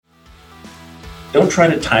Don't try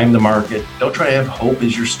to time the market. Don't try to have hope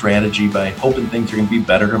as your strategy by hoping things are going to be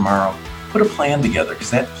better tomorrow. Put a plan together,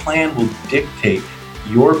 because that plan will dictate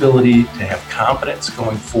your ability to have confidence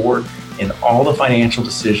going forward in all the financial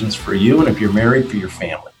decisions for you, and if you're married, for your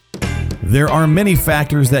family. There are many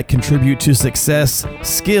factors that contribute to success: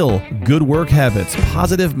 skill, good work habits,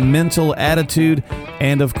 positive mental attitude,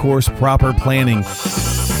 and of course, proper planning.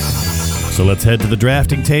 So let's head to the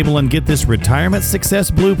drafting table and get this retirement success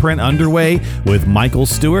blueprint underway with Michael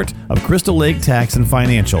Stewart of Crystal Lake Tax and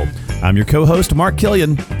Financial. I'm your co-host, Mark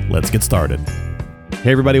Killian. Let's get started.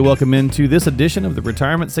 Hey everybody, welcome into this edition of the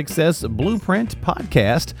Retirement Success Blueprint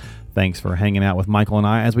podcast. Thanks for hanging out with Michael and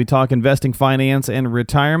I as we talk investing, finance, and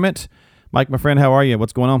retirement. Mike, my friend, how are you?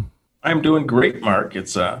 What's going on? I'm doing great, Mark.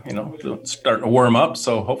 It's starting to warm up,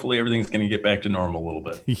 so hopefully everything's going to get back to normal a little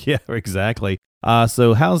bit. Yeah, exactly.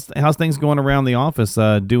 So how's things going around the office?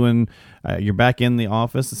 You're back in the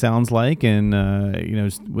office, it sounds like, and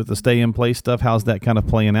with the stay in place stuff, how's that kind of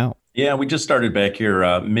playing out? Yeah, we just started back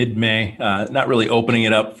here mid-May. Not really opening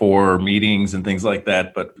it up for meetings and things like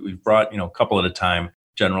that, but we've brought a couple at a time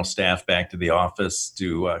general staff back to the office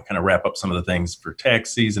to kind of wrap up some of the things for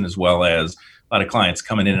tax season, as well as a lot of clients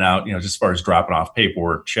coming in and out, just as far as dropping off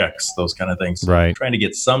paperwork, checks, those kind of things. So right. Trying to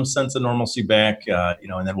get some sense of normalcy back,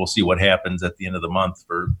 and then we'll see what happens at the end of the month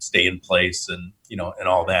for stay in place and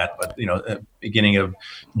all that. But, at beginning of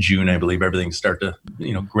June, I believe everything start to,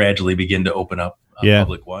 gradually begin to open up.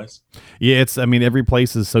 Public-wise. Yeah, every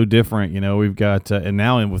place is so different. We've got, and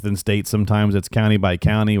now within states, sometimes it's county by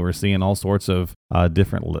county. We're seeing all sorts of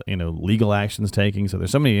different, legal actions taking. So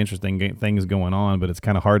there's so many interesting things going on, but it's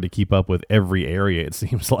kind of hard to keep up with every area. It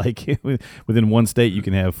seems like within one state, you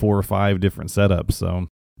can have 4 or 5 different setups. So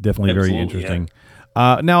definitely very interesting.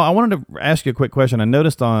 Yeah. Now, I wanted to ask you a quick question. I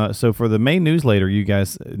noticed so for the May newsletter you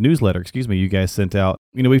guys sent out,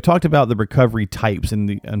 we've talked about the recovery types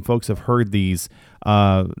and folks have heard these.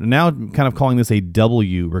 Now kind of calling this a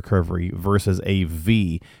W recovery versus a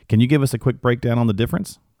V. Can you give us a quick breakdown on the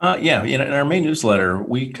difference? Yeah. In our main newsletter,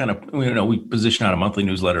 we kind of, we position out a monthly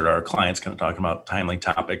newsletter to our clients, kind of talking about timely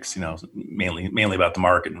topics, mainly about the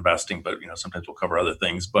market investing, but, sometimes we'll cover other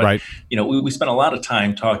things. But, right. We spent a lot of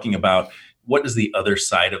time talking about what does the other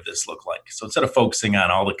side of this look like? So instead of focusing on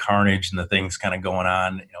all the carnage and the things kind of going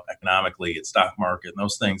on, economically at stock market and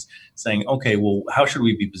those things, saying, okay, well, how should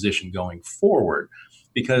we be positioned going forward?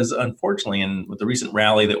 Because unfortunately, and with the recent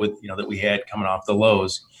rally that we had coming off the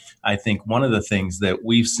lows, I think one of the things that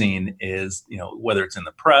we've seen is, whether it's in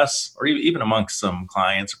the press or even amongst some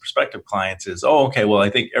clients or prospective clients is, oh, okay, well, I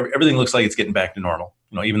think everything looks like it's getting back to normal,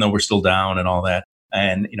 even though we're still down and all that.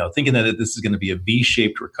 And, thinking that this is going to be a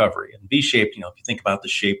V-shaped recovery. And V-shaped, if you think about the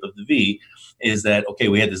shape of the V, is that, okay,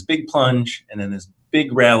 we had this big plunge and then this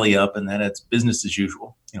big rally up, and then it's business as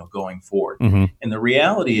usual, going forward. Mm-hmm. And the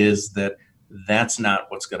reality is that that's not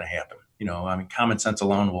what's going to happen. Common sense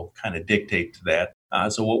alone will kind of dictate to that.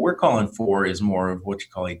 So what we're calling for is more of what you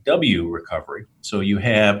call a W recovery. So you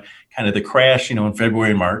have kind of the crash, in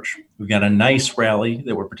February and March. We've got a nice rally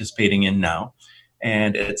that we're participating in now.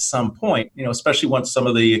 And at some point, especially once some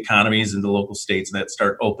of the economies in the local states that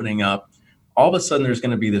start opening up, all of a sudden there's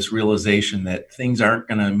going to be this realization that things aren't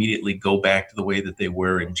going to immediately go back to the way that they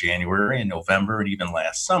were in January and November and even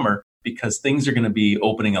last summer, because things are going to be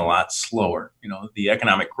opening a lot slower. The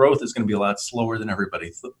economic growth is going to be a lot slower than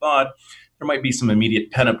everybody thought. There might be some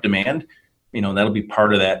immediate pent-up demand. That'll be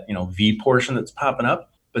part of that, V portion that's popping up.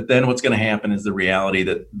 But then what's going to happen is the reality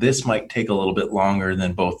that this might take a little bit longer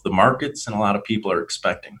than both the markets and a lot of people are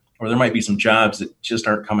expecting, or there might be some jobs that just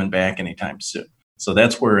aren't coming back anytime soon. So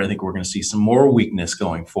that's where I think we're going to see some more weakness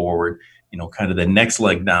going forward, kind of the next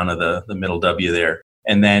leg down of the middle W there.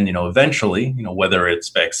 And then, eventually, whether it's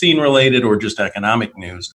vaccine related or just economic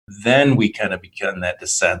news, then we kind of begin that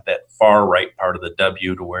descent, that far right part of the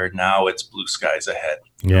W, to where now it's blue skies ahead.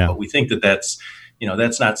 Yeah. But we think that that's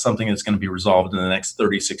not something that's going to be resolved in the next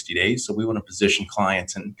 30, 60 days. So we want to position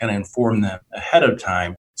clients and kind of inform them ahead of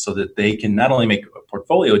time so that they can not only make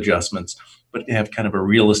portfolio adjustments, but have kind of a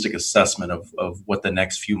realistic assessment of what the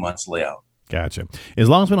next few months lay out. Gotcha. As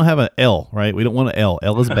long as we don't have an L, right? We don't want an L.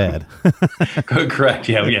 L is bad. Correct.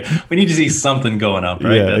 Yeah. We need to see something going up,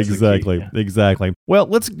 right? Yeah, That's exactly. the key. Exactly. Well,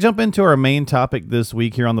 let's jump into our main topic this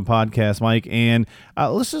week here on the podcast, Mike. And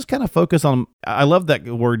let's just kind of focus on, I love that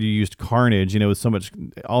word you used, carnage. With so much,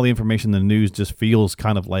 all the information in the news just feels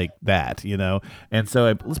kind of like that, And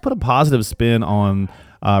so let's put a positive spin on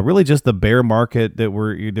really just the bear market that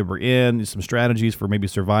we're in, some strategies for maybe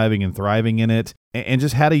surviving and thriving in it, and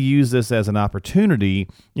just how to use this as an opportunity,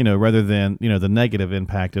 rather than, the negative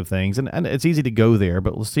impact of things. And it's easy to go there,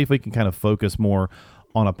 but let's see if we can kind of focus more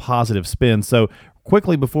on a positive spin. So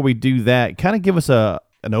quickly before we do that, kind of give us an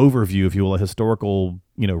overview, if you will, a historical,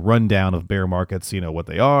 rundown of bear markets, what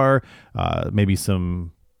they are, maybe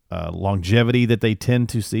some longevity that they tend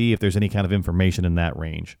to see, if there's any kind of information in that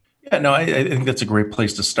range. Yeah, no, I think that's a great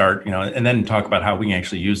place to start, and then talk about how we can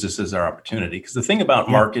actually use this as our opportunity. Because the thing about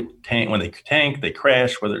market when they tank, they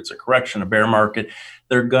crash, whether it's a correction, a bear market,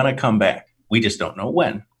 they're going to come back. We just don't know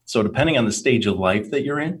when. So depending on the stage of life that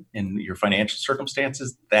you're in and your financial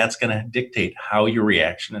circumstances, that's going to dictate how your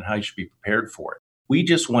reaction and how you should be prepared for it. We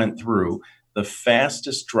just went through the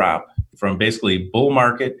fastest drop from basically bull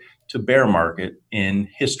market to bear market in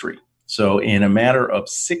history. So in a matter of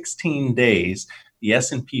 16 days, the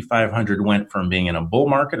S&P 500 went from being in a bull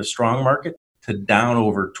market, a strong market, to down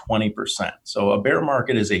over 20%. So a bear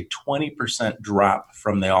market is a 20% drop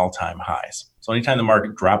from the all-time highs. So anytime the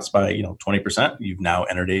market drops by 20%, you've now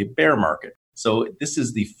entered a bear market. So this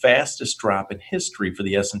is the fastest drop in history for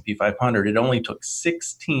the S&P 500. It only took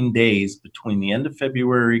 16 days between the end of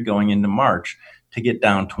February going into March to get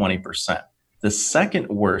down 20%. The second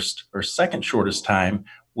worst or second shortest time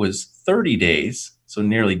was 30 days, so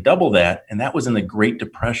nearly double that, and that was in the Great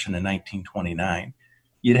Depression in 1929.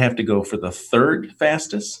 You'd have to go for the third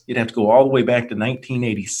fastest. You'd have to go all the way back to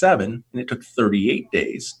 1987, and it took 38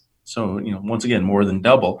 days. So, once again, more than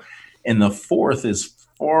double. And the fourth is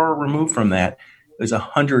far removed from that, is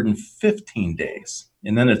 115 days.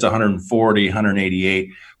 And then it's 140, 188.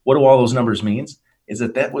 What do all those numbers mean? Is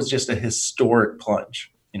that was just a historic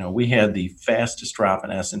plunge. We had the fastest drop in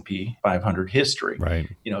S&P 500 history. Right.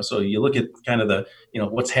 So you look at kind of the,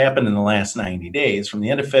 what's happened in the last 90 days from the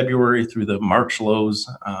end of February through the March lows,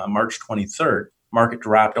 March 23rd, market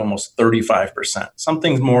dropped almost 35%. Some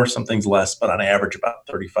things more, some things less, but on average about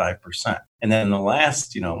 35%. And then in the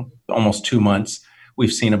last, almost 2 months,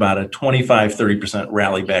 we've seen about a 25, 30%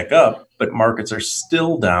 rally back up, but markets are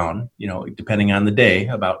still down, depending on the day,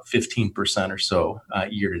 about 15% or so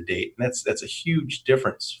year to date. And that's a huge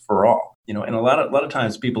difference for all. And a lot of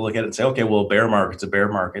times people look at it and say, okay, well, bear market's a bear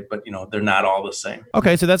market, but they're not all the same.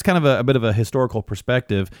 Okay, so that's kind of a bit of a historical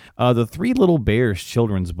perspective. The Three Little Bears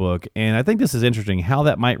children's book, and I think this is interesting how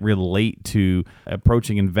that might relate to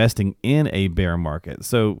approaching investing in a bear market.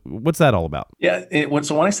 So what's that all about? Yeah,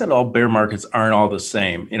 so when I said all bear markets aren't all the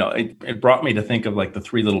same, it brought me to think of like the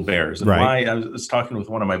Three Little Bears. And right. I was talking with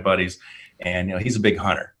one of my buddies, and he's a big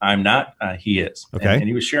hunter. I'm not. He is. Okay. And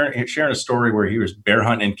he was sharing a story where he was bear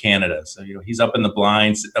hunting in Canada. So he's up in the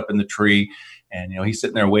blinds, up in the tree, and he's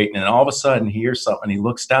sitting there waiting. And all of a sudden, he hears something. He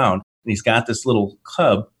looks down, and he's got this little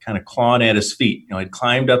cub kind of clawing at his feet. He'd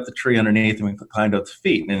climbed up the tree underneath him and climbed up the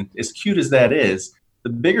feet. And as cute as that is, the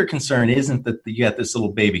bigger concern isn't that you got this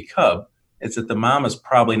little baby cub. It's that the mom is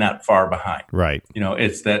probably not far behind. Right.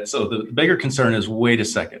 It's that. So the bigger concern is, wait a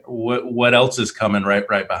second, what else is coming right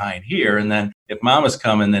behind here? And then if mama's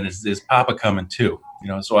coming, then is papa coming too?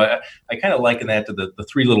 So I kind of liken that to the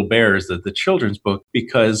Three Little Bears, the children's book,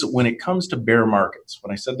 because when it comes to bear markets,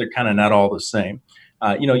 when I said they're kind of not all the same,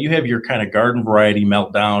 you have your kind of garden variety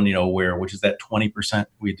meltdown, which is that 20%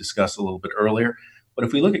 we discussed a little bit earlier. But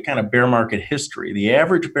if we look at kind of bear market history, the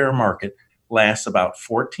average bear market lasts about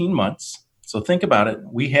 14 months. So think about it.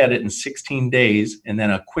 We had it in 16 days and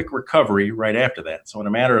then a quick recovery right after that. So in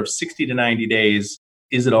a matter of 60 to 90 days,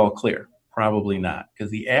 is it all clear? Probably not,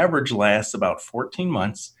 because the average lasts about 14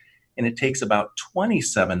 months and it takes about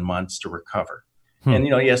 27 months to recover. And,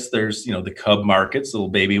 yes, there's, the cub markets, little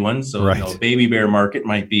baby ones. So, right. Baby bear market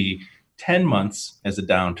might be 10 months as a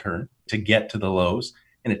downturn to get to the lows,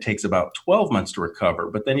 and it takes about 12 months to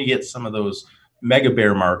recover. But then you get some of those mega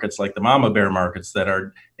bear markets like the mama bear markets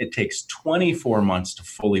it takes 24 months to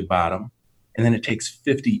fully bottom. And then it takes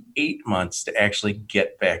 58 months to actually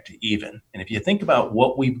get back to even. And if you think about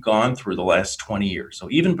what we've gone through the last 20 years, so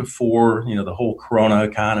even before, the whole Corona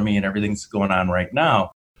economy and everything's going on right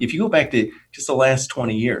now, if you go back to just the last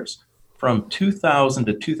 20 years, from 2000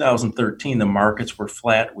 to 2013, the markets were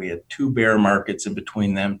flat. We had two bear markets in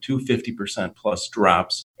between them, 250% plus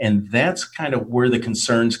drops. And that's kind of where the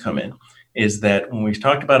concerns come in. Is that when we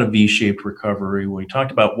talked about a V-shaped recovery, when we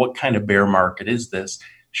talked about what kind of bear market is this,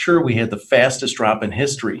 sure, we had the fastest drop in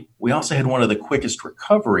history. We also had one of the quickest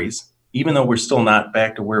recoveries, even though we're still not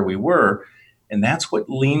back to where we were. And that's what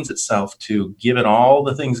leans itself to, given all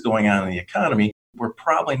the things going on in the economy, we're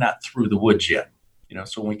probably not through the woods yet.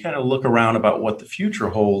 So when we kind of look around about what the future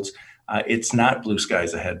holds, it's not blue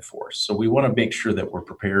skies ahead for us. So we want to make sure that we're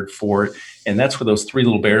prepared for it. And that's where those Three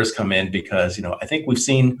Little Bears come in, because, I think we've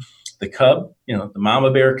seen the cub, the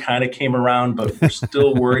mama bear kind of came around, but we're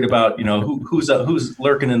still worried about, who's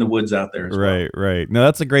lurking in the woods out there as well. Right, right. No,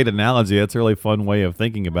 that's a great analogy. That's a really fun way of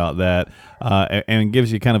thinking about that, and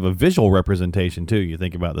gives you kind of a visual representation too. You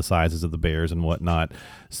think about the sizes of the bears and whatnot.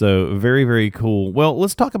 So very, very cool. Well,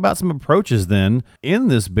 let's talk about some approaches then in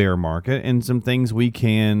this bear market and some things we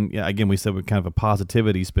can. Again, we said we're kind of a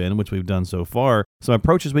positivity spin, which we've done so far. Some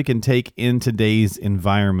approaches we can take in today's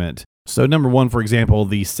environment. So number one, for example,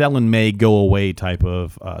 the sell in May, go away type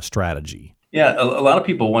of strategy. Yeah, a lot of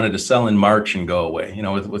people wanted to sell in March and go away,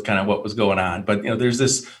 with kind of what was going on. But, there's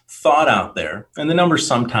this thought out there, and the numbers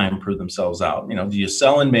sometimes prove themselves out. Do you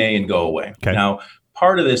sell in May and go away? Okay. Now,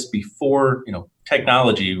 part of this before,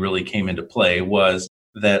 technology really came into play was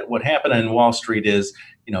that what happened in Wall Street is,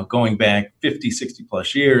 going back 50, 60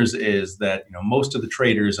 plus years is that, most of the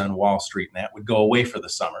traders on Wall Street and that would go away for the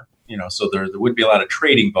summer. So there would be a lot of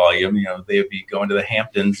trading volume. They would be going to the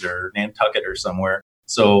Hamptons or Nantucket or somewhere.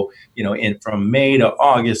 So, from May to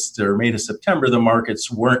August or May to September, the markets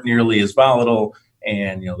weren't nearly as volatile,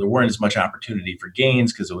 and, there weren't as much opportunity for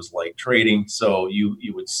gains because it was light trading. So you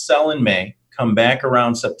would sell in May, come back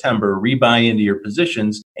around September, rebuy into your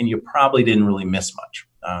positions, and you probably didn't really miss much.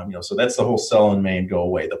 So that's the whole sell in May and go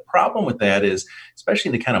away. The problem with that is,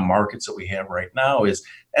 especially the kind of markets that we have right now, is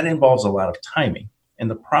that involves a lot of timing. And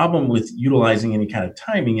the problem with utilizing any kind of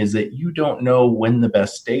timing is that you don't know when the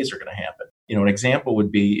best days are going to happen. An example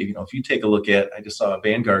would be, if you take a look at, I just saw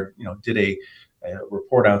Vanguard, did a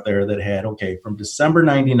report out there that had, from December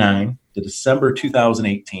 99 to December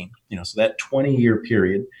 2018, so that 20-year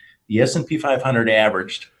period, the S&P 500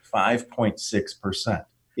 averaged 5.6%.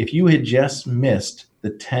 If you had just missed the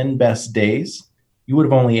 10 best days, you would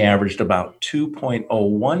have only averaged about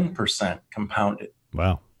 2.01% compounded.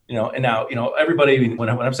 Wow. And now, everybody, when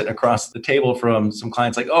I'm sitting across the table from some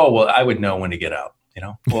clients, like, oh, well, I would know when to get out,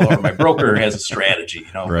 or my broker has a strategy,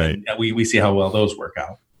 right. And we see how well those work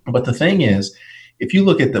out. But the thing is, if you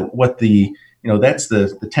look at that's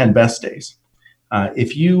the 10 best days.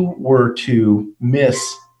 If you were to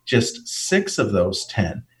miss just 6 of those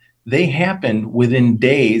 10, they happened within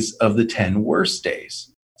days of the 10 worst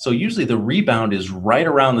days. So usually the rebound is right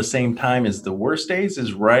around the same time as the worst days,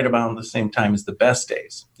 is right about the same time as the best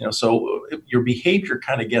days. So your behavior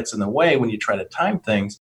kind of gets in the way when you try to time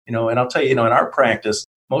things. And I'll tell you, in our practice,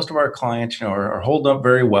 most of our clients, are holding up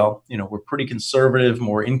very well. We're pretty conservative,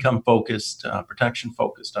 more income focused, protection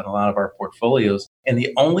focused on a lot of our portfolios. And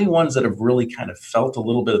the only ones that have really kind of felt a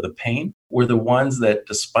little bit of the pain were the ones that,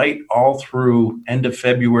 despite all through end of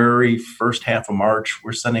February, first half of March,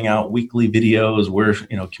 we're sending out weekly videos. We're,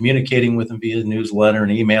 communicating with them via newsletter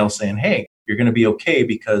and email saying, hey, you're going to be okay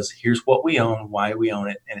because here's what we own, why we own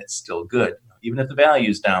it, and it's still good. Even if the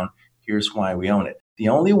value's down, here's why we own it. The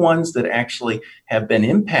only ones that actually have been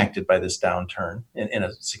impacted by this downturn in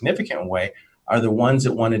a significant way are the ones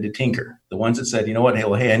that wanted to tinker, the ones that said,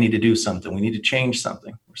 hey, I need to do something. We need to change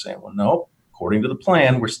something. We're saying, well, no, according to the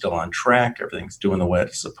plan, we're still on track. Everything's doing the way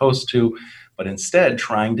it's supposed to. But instead,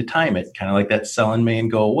 trying to time it, kind of like that sell in May and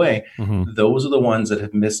go away, those are the ones that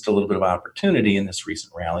have missed a little bit of opportunity in this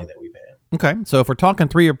recent rally that we've had. Okay, so if we're talking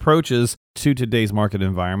 3 approaches to today's market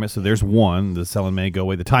environment, so there's one, the sell in May, go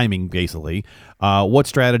away, the timing basically. What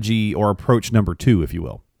strategy or approach number 2, if you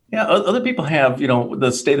will? Yeah, other people have,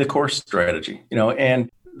 the stay the course strategy, and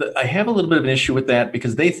I have a little bit of an issue with that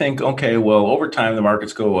because they think, okay, well, over time, the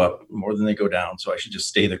markets go up more than they go down, so I should just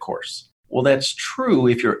stay the course. Well, that's true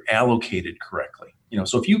if you're allocated correctly.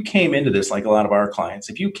 So if you came into this, like a lot of our clients,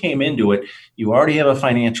 if you came into it, you already have a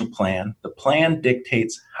financial plan. The plan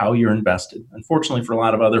dictates how you're invested. Unfortunately, for a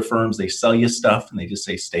lot of other firms, they sell you stuff and they just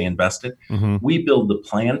say, stay invested. We build the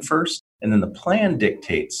plan first, and then the plan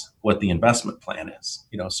dictates what the investment plan is.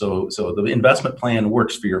 So the investment plan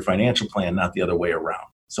works for your financial plan, not the other way around.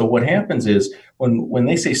 So what happens is when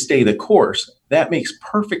they say stay the course, that makes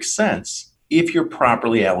perfect sense if you're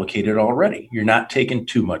properly allocated already. You're not taking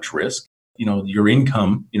too much risk. Your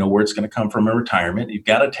income, where it's going to come from in retirement. You've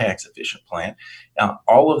got a tax efficient plan. Now,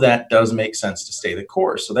 all of that does make sense to stay the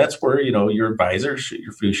course. So that's where, your advisor,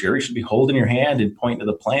 your fiduciary should be holding your hand and pointing to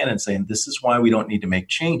the plan and saying, this is why we don't need to make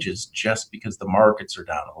changes just because the markets are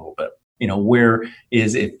down a little bit. Where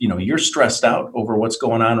is if, you're stressed out over what's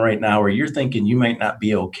going on right now, or you're thinking you might not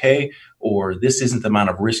be okay, or this isn't the amount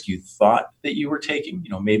of risk you thought that you were taking.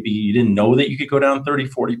 Maybe you didn't know that you could go down 30,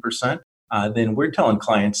 40%. Then we're telling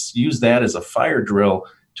clients, use that as a fire drill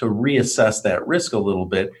to reassess that risk a little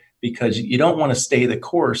bit, because you don't want to stay the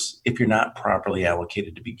course if you're not properly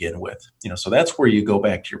allocated to begin with. So that's where you go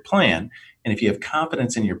back to your plan. And if you have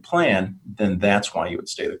confidence in your plan, then that's why you would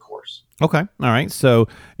stay the course. Okay. All right. So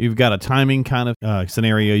you've got a timing kind of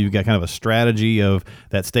scenario. You've got kind of a strategy of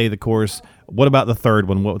that stay the course. What about the third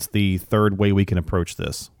one? What's the third way we can approach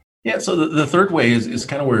this? Yeah, so the third way is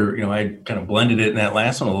kind of where, I kind of blended it in that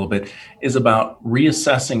last one a little bit, is about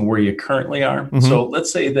reassessing where you currently are. Mm-hmm. So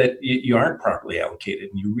let's say that you aren't properly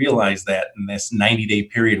allocated and you realize that in this 90-day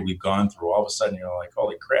period we've gone through, all of a sudden you're like,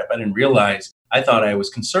 holy crap, I didn't realize, I thought I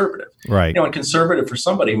was conservative. Right. And conservative for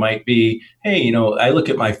somebody might be, hey, I look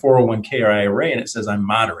at my 401k or IRA and it says I'm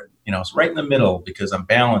moderate. It's right in the middle because I'm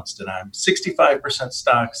balanced and I'm 65%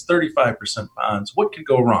 stocks, 35% bonds. What could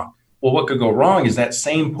go wrong? Well, what could go wrong is that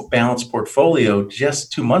same balanced portfolio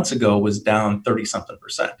just 2 months ago was down 30-something%.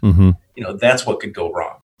 Mm-hmm. That's what could go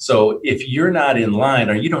wrong. So if you're not in line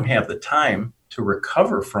or you don't have the time to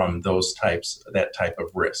recover from that type of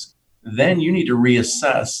risk, then you need to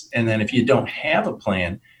reassess. And then if you don't have a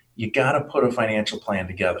plan, you got to put a financial plan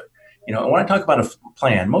together. When I talk about a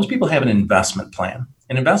plan, most people have an investment plan.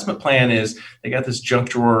 An investment plan is they got this junk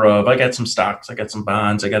drawer of, I got some stocks, I got some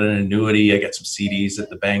bonds, I got an annuity, I got some CDs at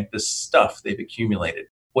the bank, this stuff they've accumulated.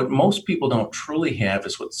 What most people don't truly have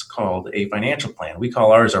is what's called a financial plan. We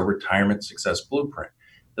call ours our retirement success blueprint.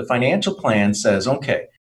 The financial plan says, okay,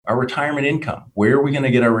 our retirement income, where are we going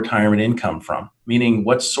to get our retirement income from? Meaning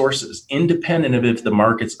what sources, independent of if the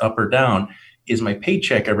market's up or down, is my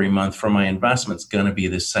paycheck every month from my investments going to be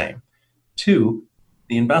the same? 2,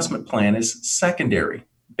 the investment plan is secondary.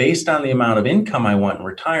 Based on the amount of income I want in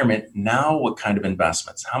retirement, now what kind of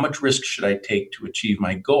investments? How much risk should I take to achieve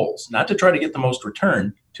my goals? Not to try to get the most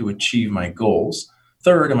return, to achieve my goals.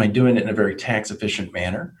 3rd, am I doing it in a very tax efficient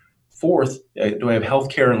manner? 4th, do I have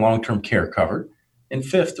healthcare and long-term care covered? And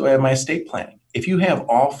 5th, do I have my estate planning? If you have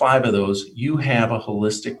all 5 of those, you have a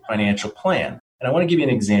holistic financial plan. And I want to give you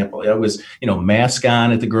an example. I was, mask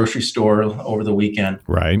on at the grocery store over the weekend.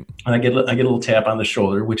 Right. And I get a little tap on the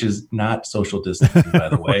shoulder, which is not social distancing, by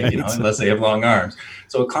the way, Right. Unless they have long arms.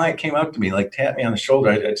 So a client came up to me, tapped me on the shoulder.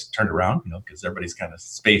 I just turned around, because everybody's kind of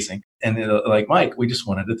spacing. And they're like, Mike, we just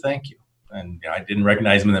wanted to thank you. And I didn't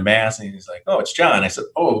recognize him in the mask. And he's like, oh, it's John. I said,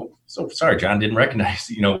 oh, so sorry, John, didn't recognize,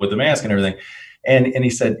 with the mask and everything. And he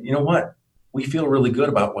said, you know what? We feel really good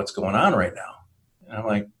about what's going on right now. And I'm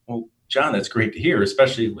like, well, John, that's great to hear,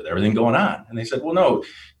 especially with everything going on. And they said, well, no,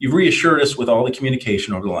 you've reassured us with all the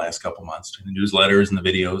communication over the last couple of months, the newsletters and the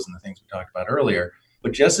videos and the things we talked about earlier.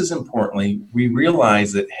 But just as importantly, we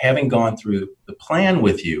realize that having gone through the plan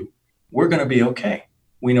with you, we're going to be okay.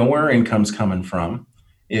 We know where our income's coming from.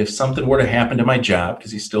 If something were to happen to my job,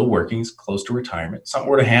 because he's still working, he's close to retirement, something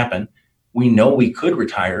were to happen, we know we could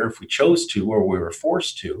retire if we chose to or we were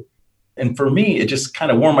forced to. And for me, it just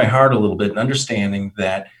kind of warmed my heart a little bit in understanding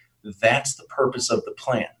that that's the purpose of the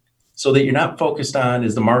plan, so that you're not focused on,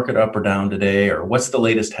 is the market up or down today, or what's the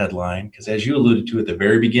latest headline? Because as you alluded to at the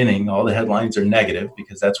very beginning, all the headlines are negative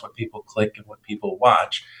because that's what people click and what people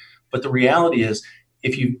watch. But the reality is,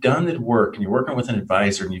 if you've done the work and you're working with an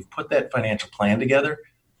advisor and you've put that financial plan together,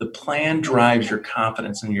 the plan drives your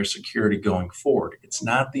confidence and your security going forward. It's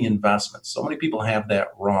not the investment. So many people have that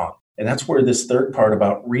wrong. And that's where this third part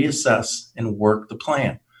about reassess and work the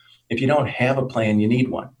plan. If you don't have a plan, you need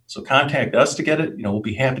one. So contact us to get it. We'll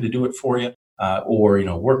be happy to do it for you, or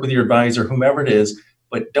work with your advisor, whomever it is.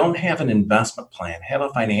 But don't have an investment plan. Have a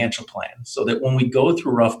financial plan, so that when we go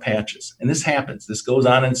through rough patches, and this happens, this goes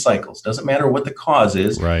on in cycles. Doesn't matter what the cause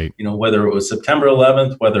is. Right. Whether it was September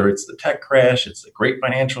 11th, whether it's the tech crash, it's the great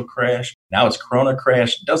financial crash, now it's Corona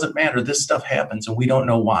crash. It doesn't matter. This stuff happens, and we don't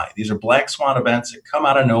know why. These are black swan events that come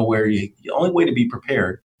out of nowhere. The only way to be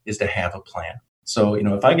prepared is to have a plan. So,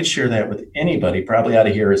 if I could share that with anybody probably out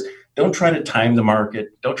of here is, don't try to time the market.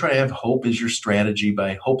 Don't try to have hope as your strategy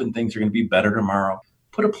by hoping things are going to be better tomorrow.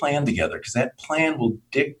 Put a plan together, because that plan will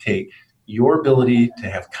dictate your ability to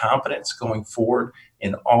have confidence going forward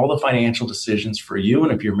in all the financial decisions for you.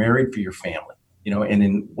 And if you're married, for your family,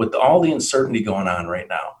 and with all the uncertainty going on right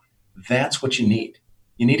now, that's what you need.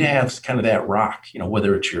 You need to have kind of that rock,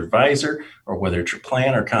 whether it's your advisor or whether it's your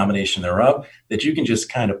plan or combination thereof, that you can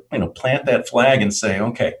just kind of, plant that flag and say,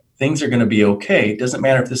 okay, things are going to be okay. Doesn't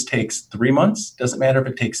matter if this takes 3 months. Doesn't matter if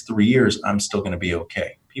it takes 3 years. I'm still going to be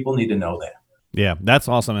okay. People need to know that. Yeah, that's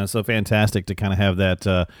awesome. And it's so fantastic to kind of have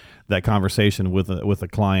that conversation with a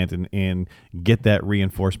client and get that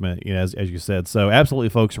reinforcement, as you said. So absolutely,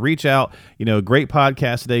 folks, reach out. Great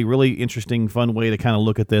podcast today. Really interesting, fun way to kind of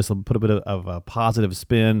look at this and put a bit of a positive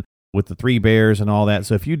spin with the 3 bears and all that.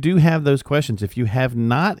 So if you do have those questions, if you have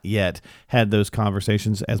not yet had those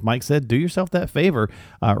conversations, as Mike said, do yourself that favor.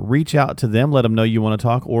 Reach out to them, let them know you want to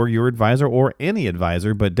talk, or your advisor or any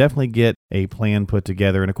advisor, but definitely get a plan put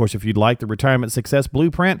together. And of course, if you'd like the Retirement Success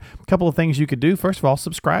Blueprint, a couple of things you could do. First of all,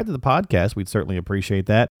 subscribe to the podcast. We'd certainly appreciate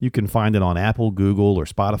that. You can find it on Apple, Google, or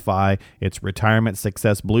Spotify. It's Retirement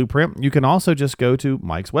Success Blueprint. You can also just go to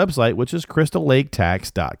Mike's website, which is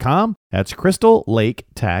crystallaketax.com. That's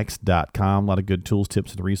crystallaketax.com. A lot of good tools,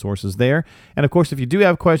 tips, and resources there. And of course, if you do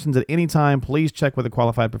have questions at any time, please check with a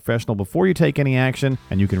qualified professional before you take any action.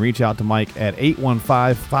 And you can reach out to Mike at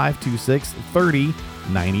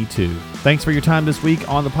 815-526-3092. Thanks for your time this week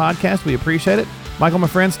on the podcast. We appreciate it. Michael, my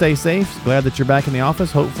friend, stay safe. Glad that you're back in the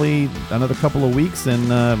office. Hopefully another couple of weeks,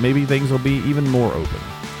 and maybe things will be even more open.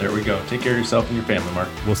 There we go. Take care of yourself and your family, Mark.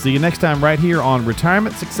 We'll see you next time right here on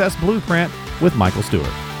Retirement Success Blueprint with Michael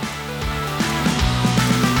Stewart.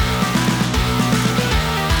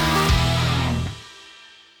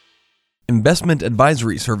 Investment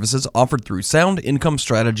advisory services offered through Sound Income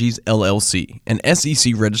Strategies, LLC, an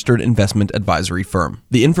SEC-registered investment advisory firm.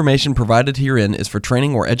 The information provided herein is for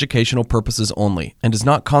training or educational purposes only and does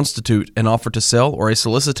not constitute an offer to sell or a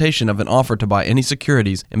solicitation of an offer to buy any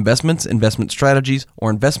securities, investments, investment strategies, or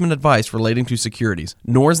investment advice relating to securities,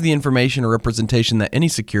 nor is the information or representation that any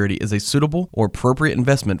security is a suitable or appropriate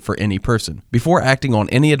investment for any person. Before acting on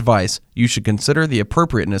any advice, you should consider the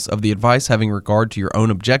appropriateness of the advice having regard to your own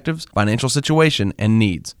objectives, financial situation, and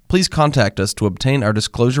needs. Please contact us to obtain our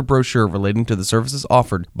disclosure brochure relating to the services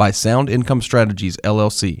offered by Sound Income Strategies,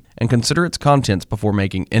 LLC, and consider its contents before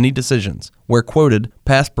making any decisions. Where quoted,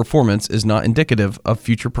 past performance is not indicative of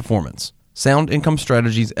future performance. Sound Income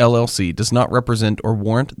Strategies, LLC does not represent or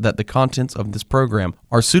warrant that the contents of this program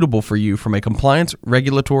are suitable for you from a compliance,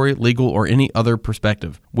 regulatory, legal, or any other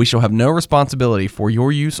perspective. We shall have no responsibility for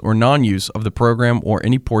your use or non-use of the program or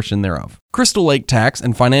any portion thereof. Crystal Lake Tax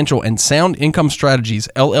and Financial and Sound Income Strategies,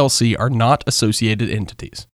 LLC are not associated entities.